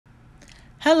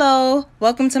Hello,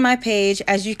 welcome to my page.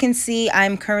 As you can see,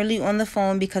 I'm currently on the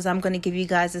phone because I'm going to give you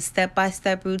guys a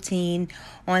step-by-step routine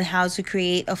on how to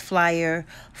create a flyer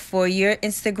for your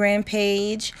Instagram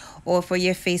page or for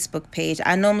your Facebook page.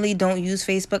 I normally don't use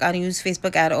Facebook. I don't use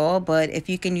Facebook at all, but if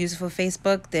you can use it for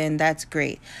Facebook, then that's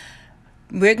great.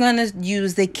 We're going to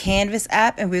use the Canvas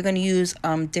app, and we're going to use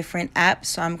different apps.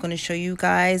 So I'm going to show you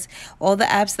guys all the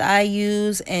apps that I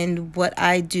use and what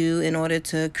I do in order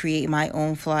to create my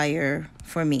own flyer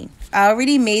for me. I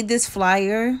already made this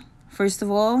flyer, first of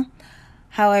all.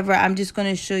 However, I'm just going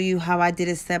to show you how I did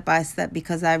it step by step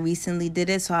because I recently did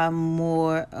it, so I'm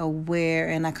more aware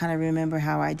and I kind of remember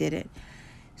how I did it.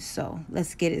 So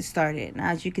let's get it started. Now,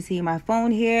 as you can see my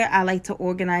phone here, I like to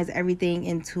organize everything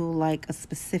into like a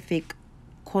specific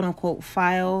quote-unquote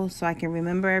file so I can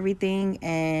remember everything.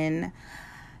 And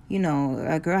you know,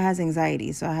 a girl has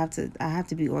anxiety, so I have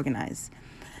to be organized.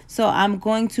 So I'm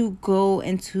going to go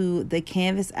into the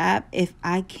Canvas app. If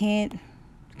I can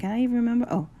I even remember?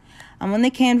 Oh, I'm on the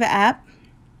Canva app.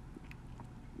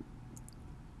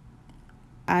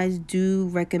 I do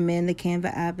recommend the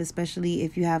Canva app, especially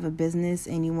if you have a business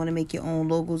and you want to make your own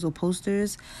logos or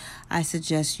posters. I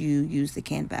suggest you use the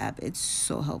Canva app. It's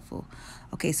so helpful.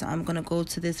 Okay, so I'm going to go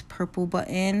to this purple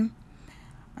button.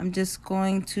 I'm just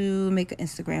going to make an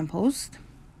Instagram post.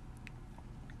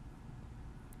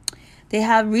 They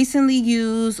have recently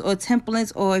used or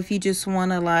templates, or if you just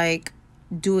want to like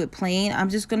do it plain. I'm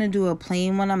just going to do a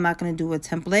plain one. I'm not going to do a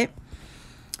template.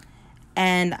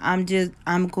 And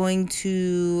I'm going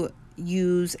to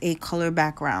use a color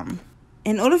background.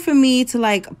 In order for me to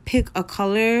like pick a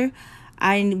color,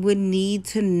 I would need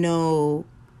to know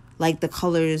like the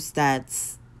colors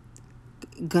that's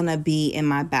gonna be in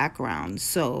my background.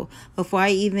 So before I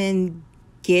even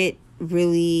get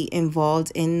really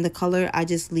involved in the color, I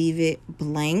just leave it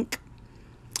blank.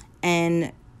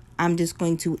 And I'm just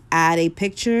going to add a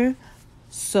picture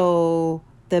so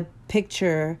the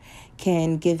picture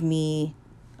can give me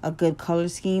a good color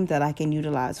scheme that I can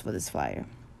utilize for this flyer.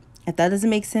 If that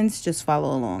doesn't make sense, just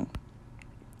follow along.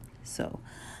 So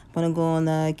I'm going to go on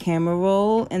the camera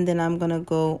roll, and then I'm going to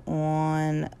go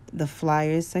on the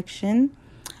flyers section.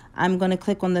 I'm going to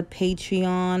click on the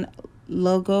Patreon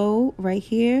logo right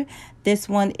here. This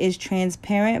one is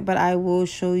transparent, but I will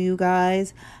show you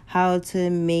guys how to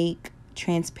make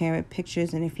transparent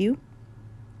pictures in a few.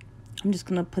 I'm just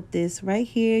going to put this right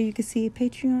here. You can see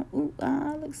Patreon. Ooh,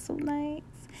 looks so nice.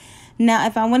 Now,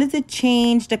 if I wanted to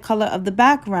change the color of the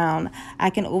background,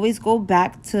 I can always go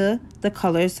back to the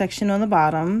color section on the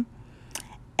bottom.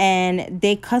 And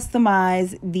they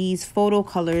customize these photo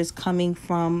colors coming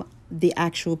from the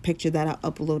actual picture that I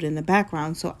upload in the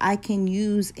background. So I can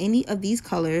use any of these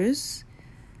colors.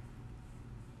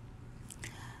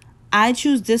 I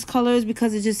choose this colors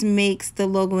because it just makes the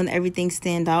logo and everything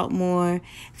stand out more.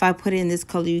 If I put it in this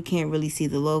color, you can't really see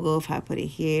the logo. If I put it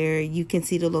here, you can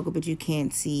see the logo, but you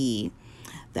can't see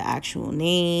the actual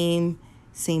name.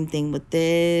 Same thing with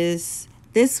this.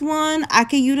 This one, I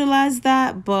can utilize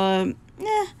that, but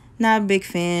not a big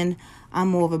fan. I'm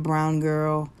more of a brown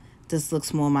girl. This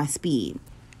looks more my speed.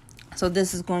 So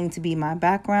this is going to be my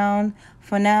background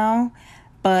for now,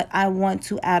 but I want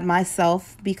to add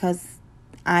myself because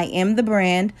I am the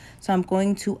brand. So I'm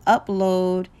going to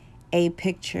upload a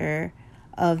picture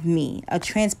of me, a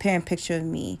transparent picture of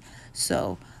me.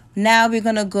 So now we're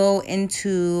going to go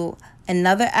into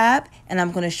another app, and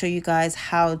I'm going to show you guys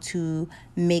how to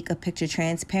make a picture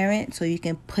transparent so you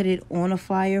can put it on a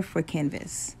flyer for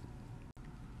Canvas.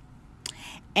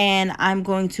 And I'm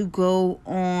going to go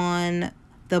on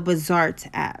the Bazaart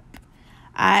app.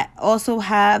 I also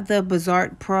have the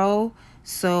Bazaart Pro,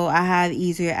 so I have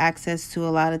easier access to a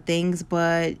lot of things.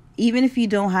 But even if you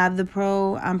don't have the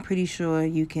Pro, I'm pretty sure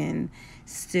you can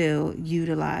still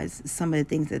utilize some of the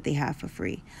things that they have for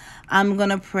free. I'm going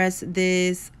to press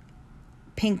this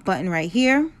pink button right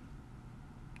here.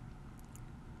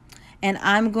 And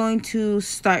I'm going to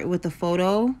start with the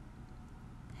photo.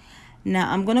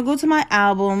 Now I'm going to go to my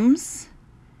albums.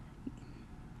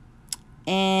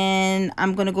 And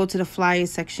I'm going to go to the flyer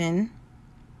section.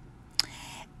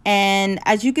 And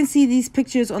as you can see, these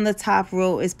pictures on the top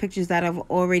row is pictures that I've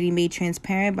already made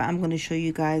transparent, but I'm going to show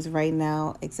you guys right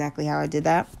now exactly how I did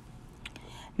that.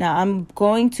 Now I'm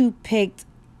going to pick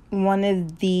one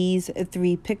of these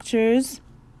 3 pictures.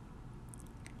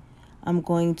 I'm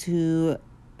going to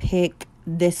pick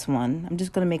this one. I'm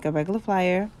just going to make a regular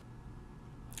flyer.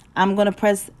 I'm going to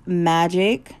press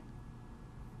magic.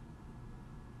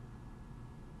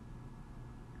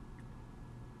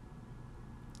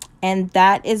 And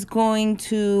that is going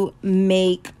to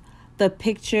make the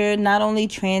picture not only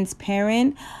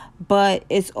transparent, but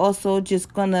it's also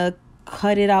just gonna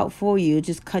cut it out for you.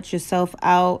 Just cut yourself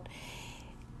out.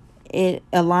 It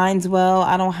aligns well.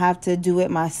 I don't have to do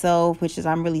it myself, which is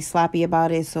I'm really sloppy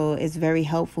about it, so it's very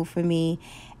helpful for me.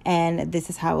 And this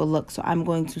is how it looks. So I'm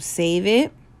going to save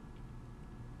it.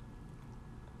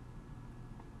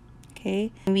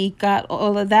 Okay, we got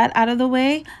all of that out of the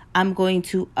way. I'm going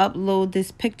to upload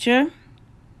this picture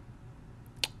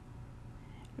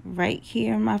right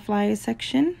here in my flyer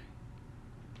section.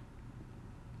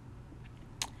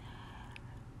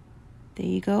 There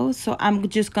you go. So I'm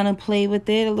just gonna play with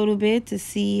it a little bit to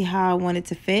see how I want it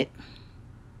to fit.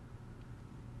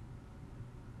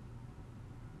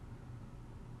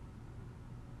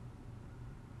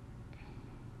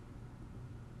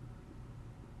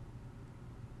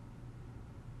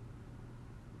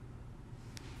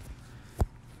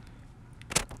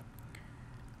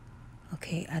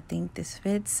 Okay, I think this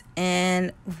fits,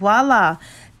 and voila,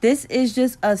 this is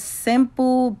just a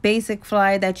simple basic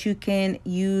flyer that you can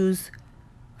use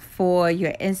for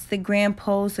your Instagram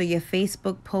post or your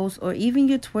Facebook post or even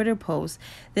your Twitter post.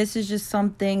 This is just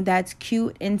something that's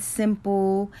cute and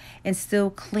simple and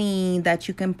still clean that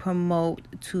you can promote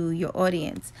to your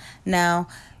audience. Now,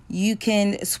 you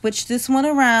can switch this one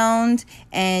around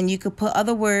and you could put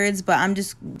other words, but I'm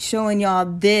just showing y'all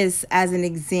this as an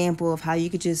example of how you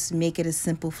could just make it a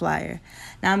simple flyer.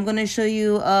 Now I'm going to show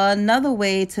you another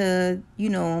way to,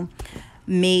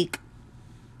 make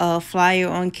a flyer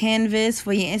on canvas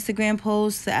for your Instagram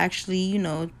post to actually,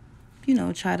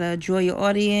 try to draw your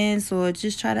audience or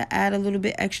just try to add a little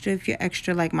bit extra if you're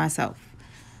extra like myself.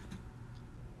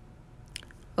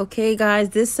 Okay guys,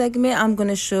 this segment I'm going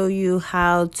to show you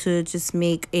how to just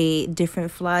make a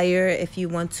different flyer if you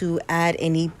want to add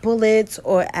any bullets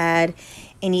or add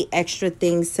any extra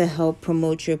things to help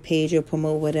promote your page or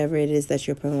promote whatever it is that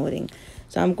you're promoting.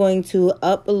 So I'm going to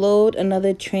upload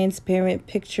another transparent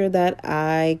picture that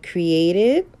I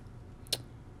created.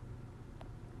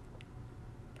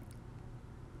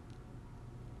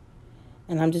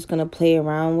 And I'm just going to play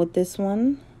around with this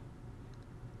one.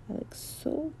 That looks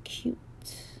so cute.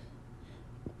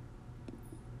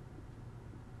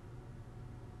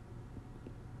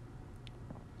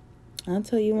 I'll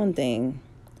tell you one thing.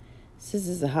 This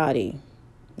is a hottie.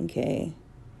 Okay.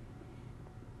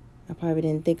 I probably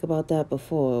didn't think about that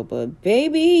before, but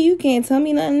baby, you can't tell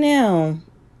me nothing now.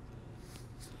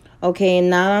 Okay,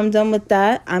 now I'm done with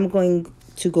that. I'm going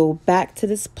to go back to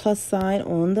this plus sign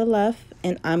on the left,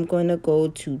 and I'm going to go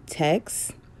to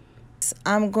text.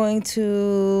 I'm going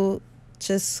to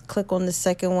just click on the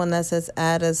second one that says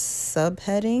add a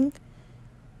subheading.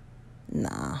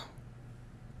 Nah,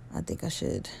 I think I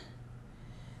should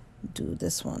do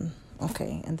this one.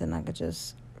 Okay, and then I could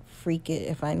just freak it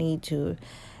if I need to.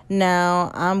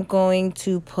 Now I'm going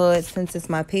to put, since it's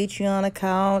my Patreon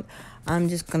account, I'm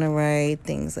just gonna write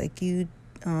things like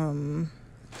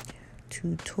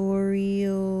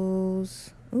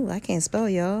tutorials. Ooh, I can't spell,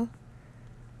 y'all.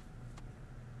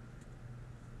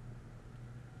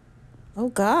 Oh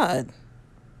God.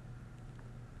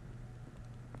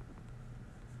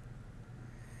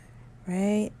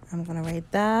 Right, I'm gonna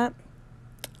write that.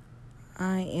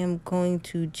 I am going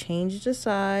to change the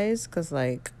size because,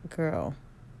 like, girl.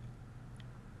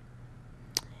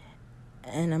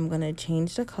 And I'm going to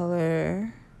change the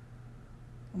color.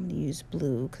 I'm going to use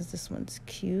blue because this one's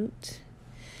cute.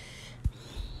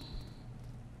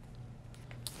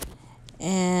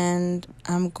 And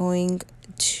I'm going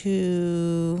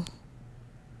to,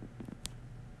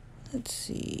 let's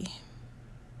see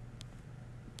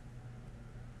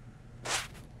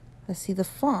the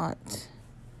font.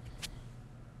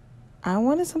 I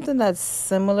wanted something that's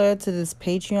similar to this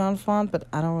Patreon font, but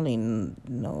I don't really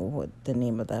know what the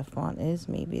name of that font is.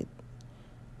 Maybe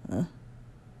I'm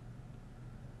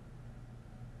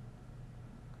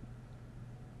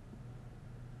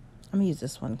gonna use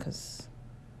this one because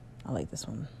I like this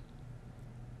one.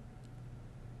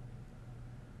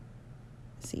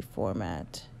 Let's see,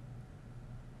 format.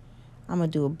 I'm gonna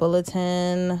do a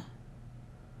bulletin.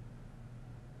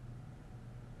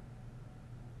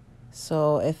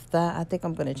 So if that, I think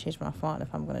I'm going to change my font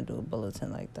if I'm going to do a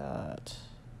bulletin like that.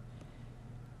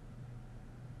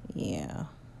 Yeah.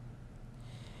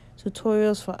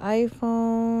 Tutorials for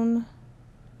iPhone.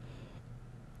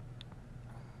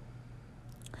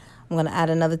 I'm going to add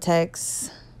another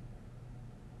text.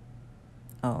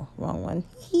 Oh, wrong one.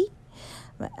 I'm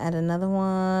going to add another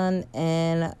one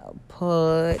and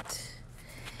put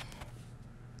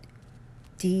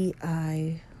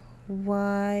DIY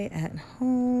at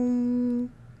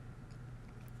home.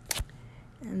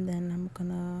 And then I'm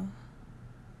gonna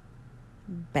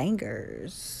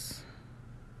bangers.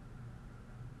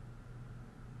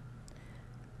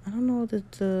 don't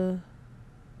know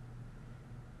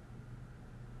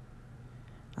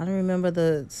I don't remember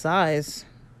the size.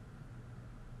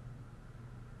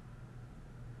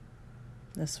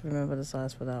 Let's remember the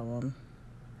size for that one.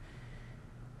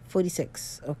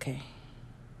 46. Okay.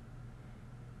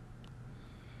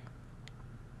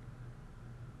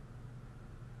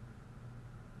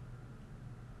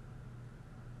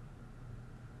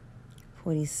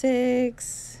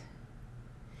 $46.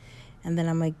 And then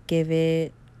I'm going to give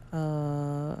it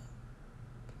a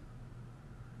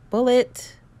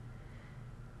bullet.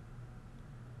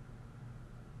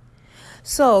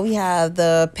 So we have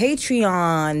the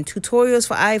Patreon, tutorials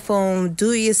for iPhone,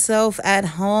 do it yourself at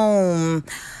home.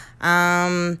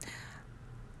 I'm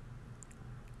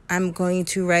going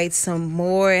to write some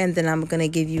more, and then I'm going to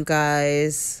give you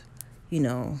guys,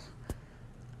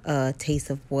 a taste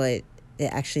of what it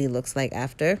actually looks like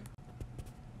after.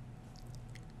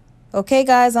 Okay,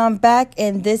 guys, I'm back,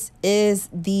 and this is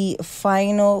the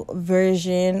final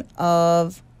version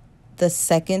of the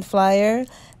second flyer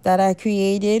that I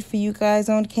created for you guys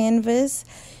on Canvas.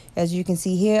 As you can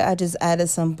see here, I just added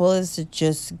some bullets to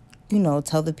just,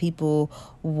 tell the people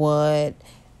what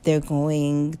they're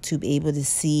going to be able to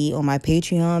see on my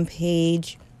Patreon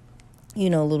page,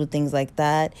 little things like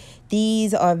that.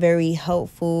 These are very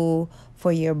helpful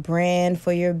for your brand,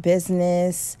 for your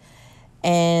business,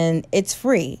 and it's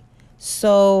free.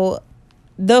 So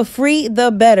the free,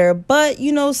 the better. But,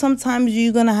 sometimes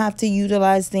you're going to have to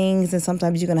utilize things and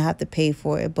sometimes you're going to have to pay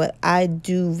for it. But I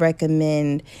do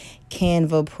recommend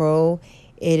Canva Pro.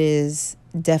 It is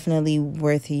definitely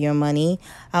worth your money.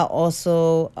 I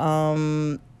also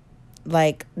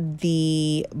like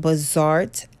the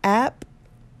Bazaart app.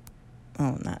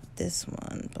 Oh, not this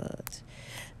one, but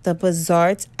the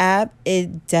Bazaart app,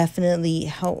 it definitely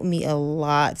helped me a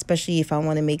lot, especially if I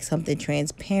want to make something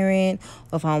transparent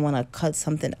or if I want to cut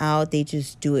something out. They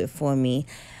just do it for me.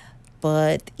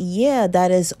 But yeah, that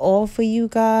is all for you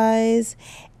guys.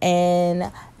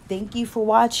 And thank you for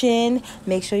watching.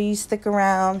 Make sure you stick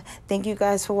around. Thank you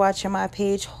guys for watching my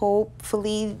page.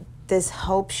 Hopefully this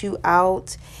helps you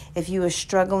out. If you are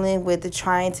struggling with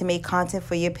trying to make content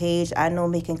for your page, I know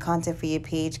making content for your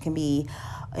page can be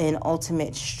an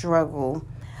ultimate struggle,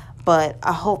 but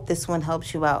I hope this one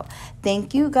helps you out.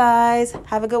 Thank you guys.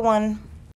 Have a good one.